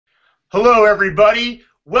Hello, everybody.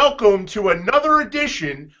 Welcome to another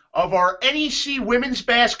edition of our NEC Women's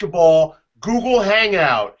Basketball Google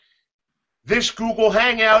Hangout. This Google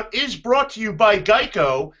Hangout is brought to you by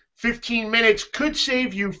GEICO. 15 minutes could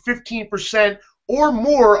save you 15% or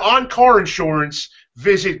more on car insurance.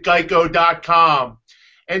 Visit geico.com.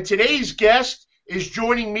 And today's guest is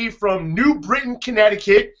joining me from New Britain,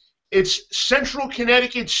 Connecticut. It's Central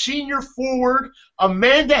Connecticut senior forward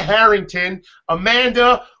Amanda Harrington.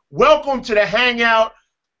 Amanda, welcome to the Hangout.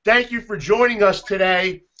 Thank you for joining us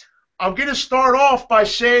today. I'm going to start off by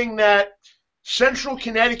saying that Central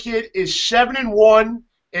Connecticut is 7-1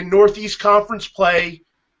 in Northeast Conference play,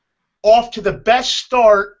 off to the best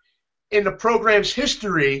start in the program's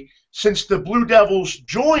history since the Blue Devils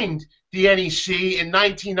joined the NEC in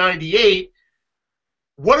 1998.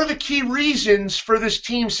 What are the key reasons for this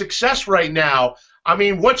team's success right now? I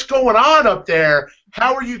mean, what's going on up there?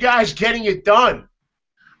 How are you guys getting it done?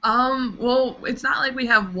 Well, it's not like we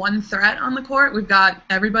have one threat on the court. We've got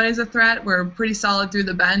everybody's a threat. We're pretty solid through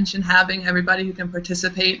the bench, and having everybody who can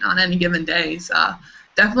participate on any given day is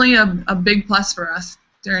definitely a big plus for us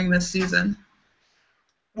during this season.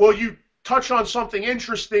 Well, you touched on something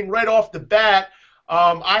interesting right off the bat.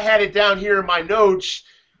 I had it down here in my notes.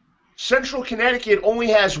 Central Connecticut only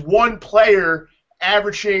has one player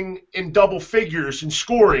averaging in double figures in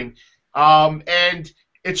scoring, and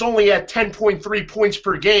it's only at 10.3 points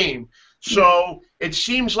per game. So it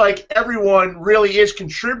seems like everyone really is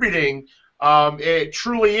contributing. It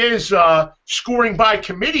truly is scoring by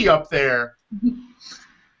committee up there.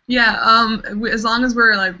 Yeah, as long as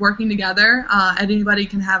we're like working together, anybody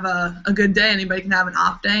can have a good day, anybody can have an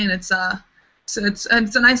off day, and it's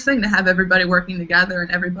a nice thing to have everybody working together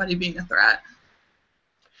and everybody being a threat.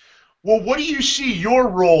 Well, what do you see your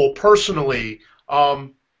role personally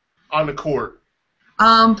on the court?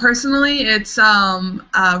 Personally, it's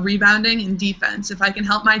rebounding and defense. If I can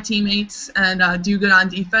help my teammates and do good on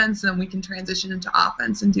defense, then we can transition into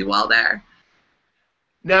offense and do well there.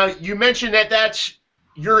 Now, you mentioned that that's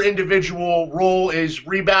your individual role is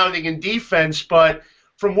rebounding and defense, but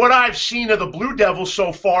from what I've seen of the Blue Devils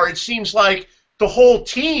so far, it seems like the whole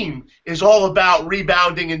team is all about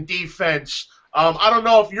rebounding and defense. I don't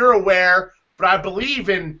know if you're aware, but I believe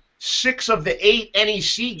in 6 of the 8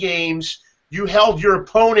 NEC games, you held your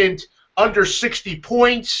opponent under 60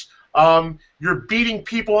 points. You're beating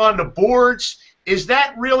people on the boards. Is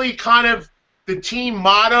that really kind of the team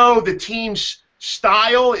motto, the team's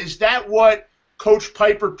style? Is that what Coach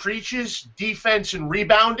Piper preaches, defense and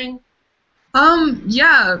rebounding?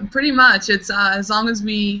 Yeah, pretty much. It's as long as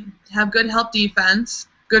we have good help defense,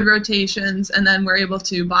 good rotations, and then we're able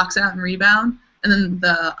to box out and rebound, and then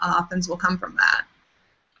the offense will come from that.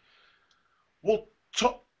 Well,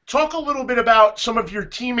 talk a little bit about some of your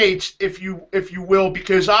teammates, if you will,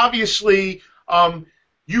 because obviously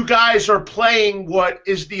you guys are playing what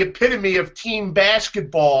is the epitome of team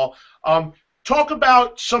basketball. Talk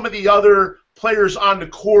about some of the other players on the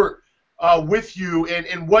court with you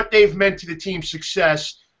and what they've meant to the team's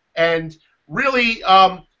success. And really,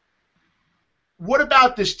 what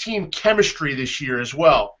about this team chemistry this year as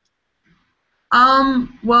well?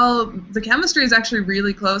 Well, the chemistry is actually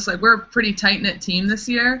really close. Like, we're a pretty tight-knit team this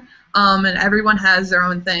year, and everyone has their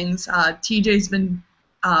own things. TJ's been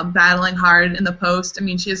battling hard in the post. I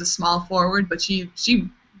mean, she is a small forward, but she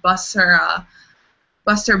busts her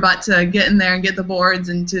butt to get in there and get the boards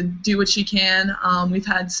and to do what she can. We've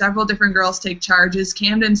had several different girls take charges.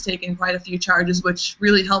 Camden's taken quite a few charges, which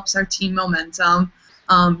really helps our team momentum.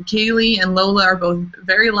 Kaylee and Lola are both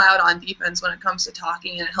very loud on defense when it comes to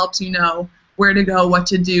talking, and it helps you know where to go, what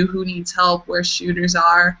to do, who needs help, where shooters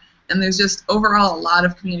are, and there's just overall a lot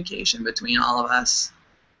of communication between all of us.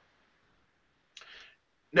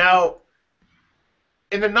 Now,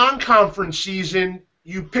 in the non-conference season,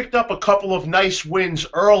 you picked up a couple of nice wins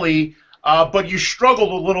early, but you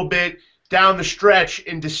struggled a little bit down the stretch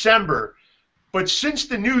in December. But since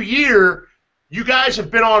the new year, you guys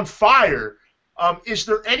have been on fire. Is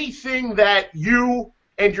there anything that you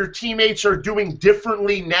and your teammates are doing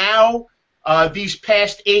differently now, these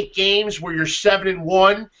past 8 games where you're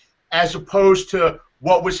 7-1, as opposed to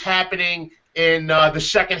what was happening in the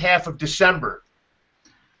second half of December?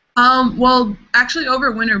 Well, actually,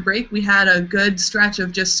 over winter break, we had a good stretch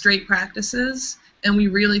of just straight practices, and we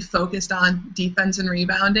really focused on defense and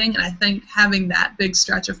rebounding, and I think having that big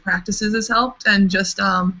stretch of practices has helped, and just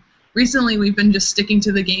recently we've been just sticking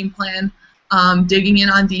to the game plan, digging in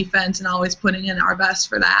on defense and always putting in our best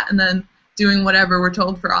for that, and then doing whatever we're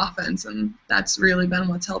told for offense, and that's really been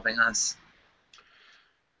what's helping us.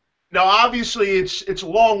 Now, obviously, it's a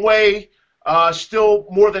long way still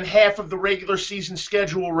more than half of the regular season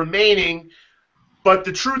schedule remaining. But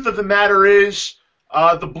the truth of the matter is,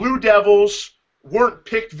 the Blue Devils weren't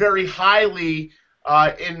picked very highly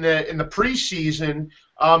in the preseason.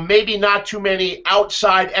 Maybe not too many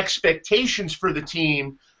outside expectations for the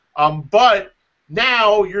team, but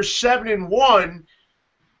now you're 7-1.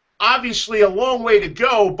 Obviously, a long way to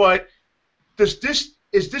go. But is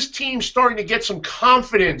this team starting to get some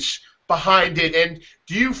confidence behind it? And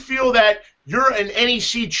do you feel that you're an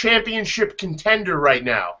NEC championship contender right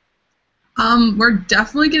now? We're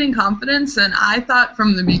definitely getting confidence, and I thought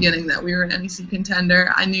from the beginning that we were an NEC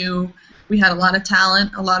contender. I knew we had a lot of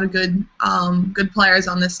talent, a lot of good players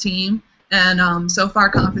on this team, and so far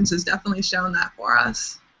confidence has definitely shown that for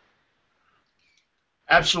us.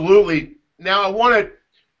 Absolutely. Now I want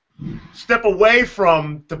to step away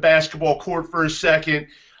from the basketball court for a second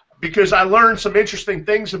because I learned some interesting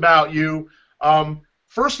things about you.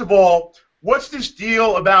 First of all, what's this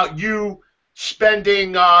deal about you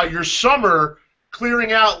spending your summer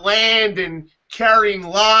clearing out land and carrying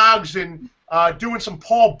logs and doing some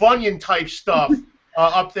Paul Bunyan type stuff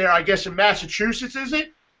up there, I guess, in Massachusetts, is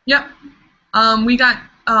it? Yep. We got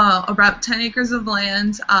about 10 acres of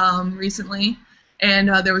land recently, and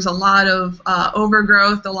there was a lot of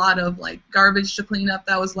overgrowth, a lot of garbage to clean up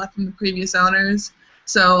that was left from the previous owners.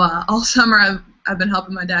 So all summer I've been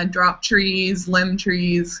helping my dad drop trees, limb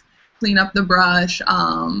trees, clean up the brush,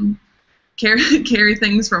 carry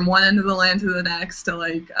things from one end of the land to the next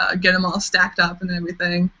to get them all stacked up and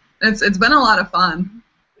everything. It's been a lot of fun.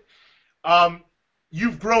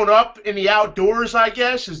 You've grown up in the outdoors, I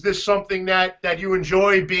guess. Is this something that you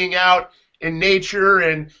enjoy, being out in nature,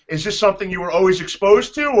 and is this something you were always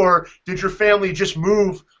exposed to, or did your family just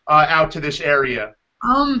move out to this area?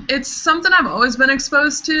 It's something I've always been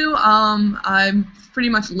exposed to. I pretty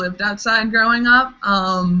much lived outside growing up.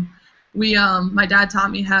 My dad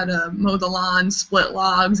taught me how to mow the lawn, split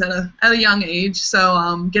logs at a young age.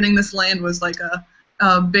 So getting this land was like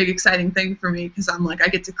a big exciting thing for me because I'm like, I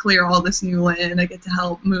get to clear all this new land. I get to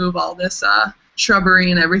help move all this shrubbery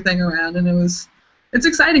and everything around, and it's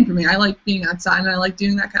exciting for me. I like being outside and I like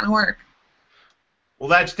doing that kind of work. Well,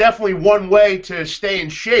 that's definitely one way to stay in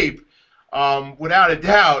shape, without a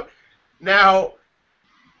doubt. Now,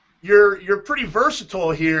 you're pretty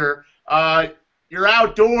versatile here. You're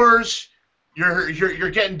outdoors. You're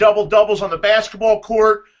getting doubles on the basketball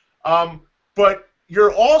court, but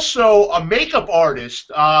you're also a makeup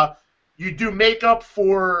artist. You do makeup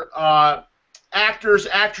for actors,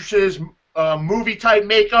 actresses, movie type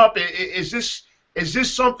makeup. Is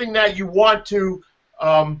this something that you want to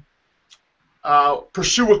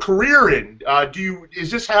pursue a career in?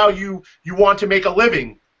 Is this how you want to make a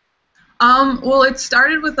living? Well, it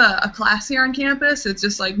started with a class here on campus. It's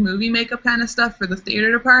just like movie makeup kind of stuff for the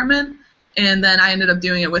theater department. And then I ended up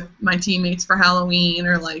doing it with my teammates for Halloween,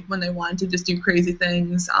 or when they wanted to just do crazy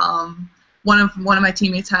things. One of my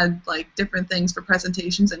teammates had different things for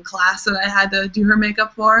presentations in class that I had to do her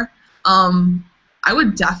makeup for. I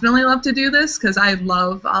would definitely love to do this because I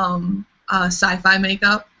love sci-fi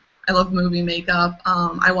makeup. I love movie makeup.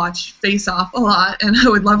 I watch Face Off a lot, and I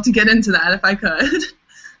would love to get into that if I could.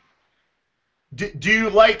 Do you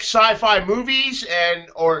like sci-fi movies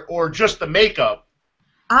or just the makeup?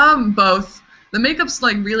 Both. The makeup's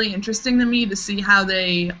really interesting to me to see how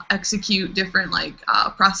they execute different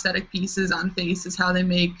prosthetic pieces on faces, how they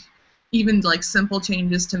make even simple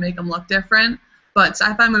changes to make them look different. But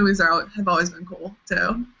sci-fi movies have always been cool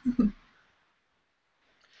too.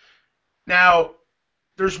 Now,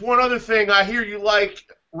 there's one other thing. I hear you like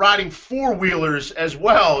riding four-wheelers as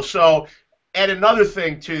well. So add another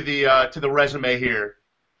thing to the resume here.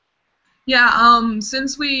 Yeah,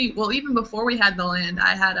 even before we had the land,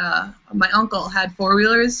 I had my uncle had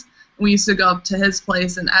four-wheelers. We used to go up to his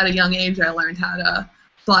place, and at a young age, I learned how to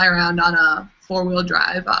fly around on a four-wheel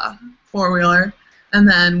drive four-wheeler. And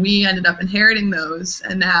then we ended up inheriting those,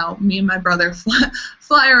 and now me and my brother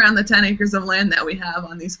fly around the 10 acres of land that we have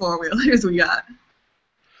on these four-wheelers we got.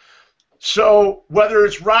 So whether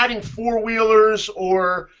it's riding four-wheelers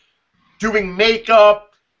or doing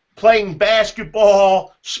makeup, playing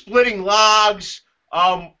basketball, splitting logs,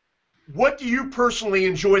 what do you personally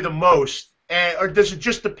enjoy the most? Or does it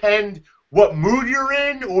just depend what mood you're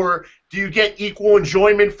in, or do you get equal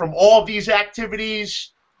enjoyment from all of these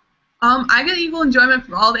activities? I get equal enjoyment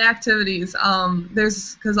from all the activities.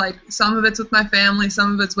 Because some of it's with my family,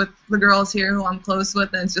 some of it's with the girls here who I'm close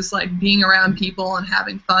with, and it's just being around people and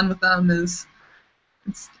having fun with them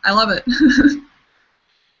I love it.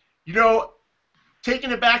 You know,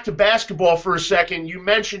 taking it back to basketball for a second, you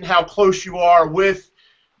mentioned how close you are with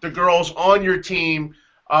the girls on your team.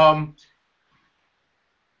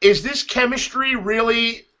 Is this chemistry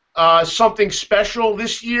really something special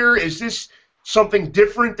this year? Is this something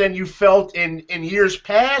different than you felt in years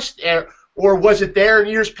past? Or was it there in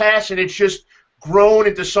years past and it's just grown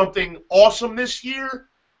into something awesome this year?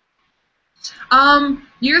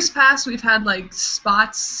 Years past, we've had like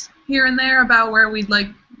spots here and there about where we'd like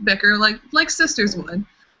bicker, like sisters would.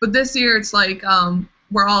 But this year, it's like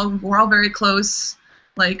we're all very close.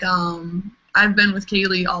 Like I've been with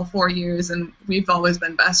Kaylee all 4 years, and we've always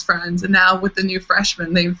been best friends. And now with the new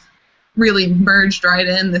freshmen, they've really merged right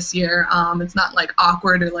in this year. It's not like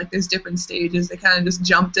awkward or like there's different stages. They kind of just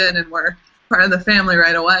jumped in and were part of the family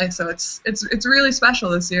right away. So it's really special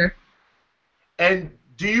this year. And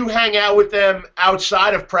do you hang out with them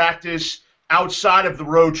outside of practice, outside of the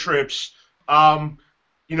road trips?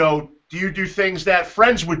 You know, do you do things that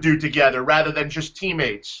friends would do together rather than just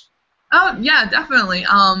teammates? Oh, yeah, definitely.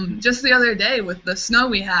 Just the other day with the snow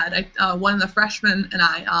we had, one of the freshmen and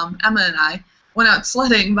I, Emma and I, went out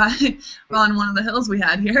sledding on one of the hills we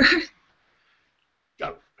had here.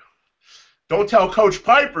 Don't tell Coach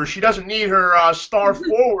Piper. She doesn't need her star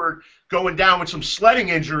forward going down with some sledding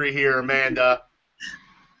injury here, Amanda.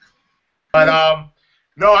 But,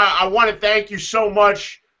 no, I want to thank you so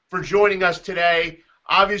much for joining us today.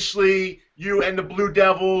 Obviously, you and the Blue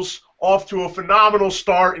Devils off to a phenomenal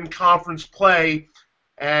start in conference play.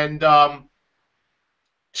 And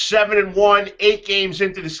 7-1, 8 games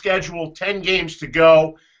into the schedule, 10 games to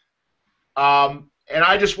go. And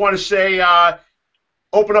I just want to say,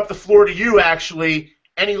 open up the floor to you, actually.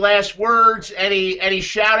 Any last words? Any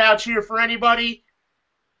shout-outs here for anybody?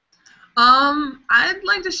 I'd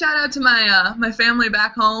like to shout out to my family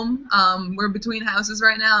back home. We're between houses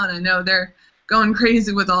right now, and I know they're going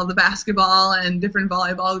crazy with all the basketball and different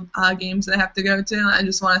volleyball games they have to go to. I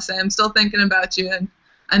just want to say I'm still thinking about you, and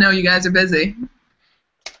I know you guys are busy.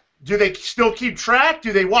 Do they still keep track?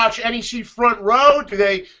 Do they watch NEC Front Row?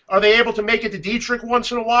 Are they able to make it to Dietrich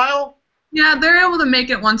once in a while? Yeah, they're able to make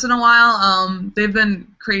it once in a while. They've been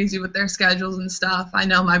crazy with their schedules and stuff. I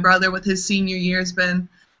know my brother with his senior year has been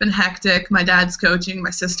hectic. My dad's coaching,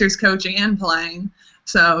 my sister's coaching and playing.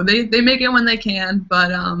 So they make it when they can,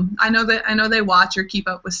 but I know they watch or keep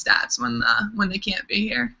up with stats when they can't be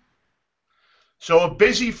here. So a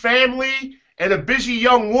busy family and a busy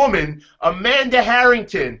young woman, Amanda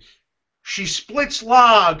Harrington. She splits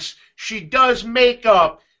logs. She does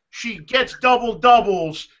makeup. She gets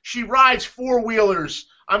double-doubles. She rides four-wheelers.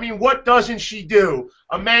 I mean, what doesn't she do?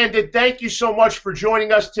 Amanda, thank you so much for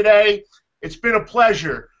joining us today. It's been a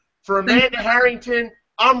pleasure. For Amanda Harrington,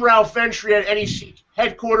 I'm Ralph Ventre at NEC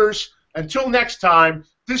headquarters. Until next time,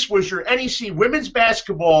 this was your NEC Women's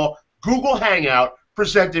Basketball Google Hangout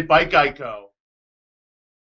presented by GEICO.